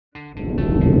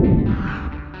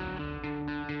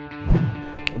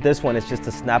This one is just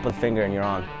a snap of the finger and you're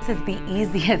on. This is the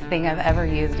easiest thing I've ever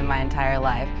used in my entire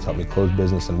life. It's helped me close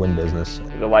business and win business.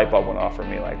 The light bulb went off for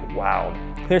me, like, wow.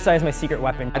 ClearSlide is my secret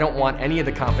weapon. I don't want any of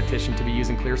the competition to be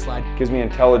using ClearSlide. It gives me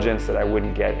intelligence that I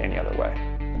wouldn't get any other way.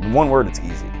 In one word, it's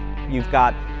easy. You've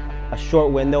got a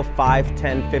short window, 5,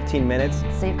 10, 15 minutes.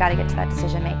 So you've got to get to that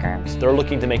decision maker. They're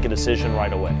looking to make a decision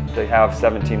right away. They have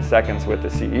 17 seconds with the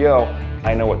CEO.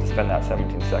 I know what to spend that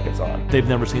 17 seconds on. They've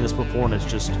never seen this before and it's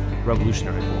just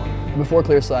revolutionary for them. Before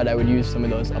ClearSlide, I would use some of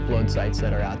those upload sites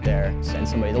that are out there. Send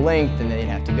somebody the link, then they'd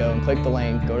have to go and click the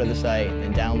link, go to the site,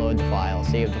 then download the file,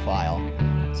 save the file.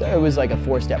 So it was like a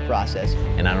 4-step process.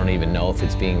 And I don't even know if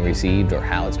it's being received or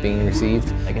how it's being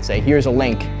received. I could say, here's a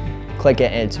link, click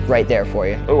it, and it's right there for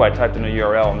you. Oh, I typed in a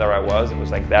URL and there I was. It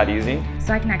was like that easy.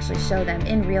 So I can actually show them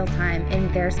in real time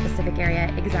in their specific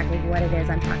area exactly what it is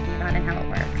I'm talking about and how it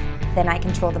works. Then I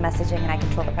control the messaging and I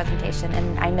control the presentation,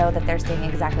 and I know that they're seeing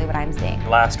exactly what I'm seeing.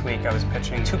 Last week I was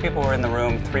pitching. 2 people were in the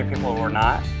room, 3 people were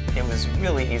not. It was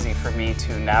really easy for me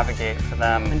to navigate for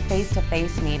them. In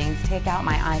face-to-face meetings, take out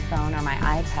my iPhone or my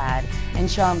iPad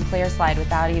and show them ClearSlide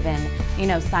without even,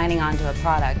 signing on to a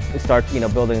product. Start,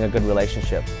 building a good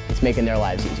relationship. It's making their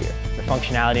lives easier. The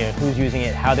functionality of who's using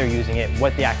it, how they're using it,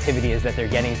 what the activity is that they're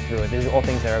getting through it. These are all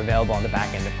things that are available on the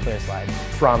back end of ClearSlide.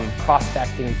 From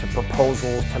prospecting to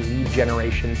proposals to lead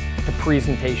generation to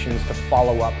presentations to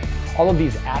follow-up, all of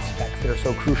these aspects that are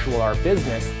so crucial to our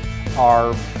business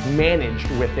are managed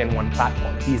within one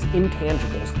platform. These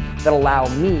intangibles that allow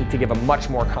me to give a much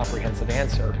more comprehensive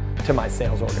answer to my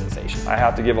sales organization. I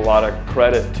have to give a lot of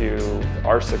credit to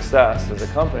our success as a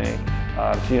company,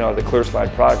 to the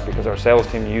ClearSlide product, because our sales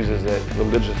team uses it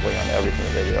religiously on everything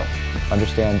that they do.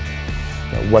 Understand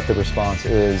what the response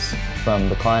is from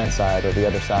the client side or the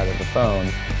other side of the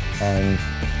phone, and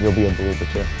you'll be a believer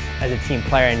too. As a team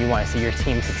player and you want to see your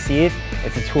team succeed,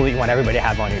 it's a tool that you want everybody to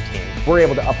have on your team. We're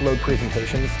able to upload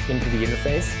presentations into the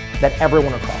interface that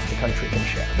everyone across the country can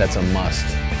share. That's a must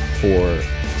for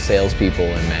salespeople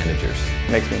and managers.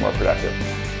 It makes me more productive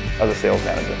as a sales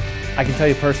manager. I can tell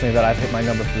you personally that I've hit my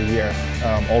number for the year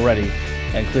already,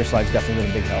 and ClearSlide's definitely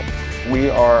been a big help. We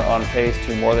are on pace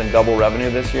to more than double revenue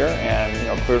this year,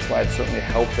 and ClearSlide certainly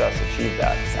helped us achieve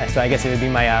that. So I guess it would be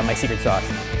my secret sauce.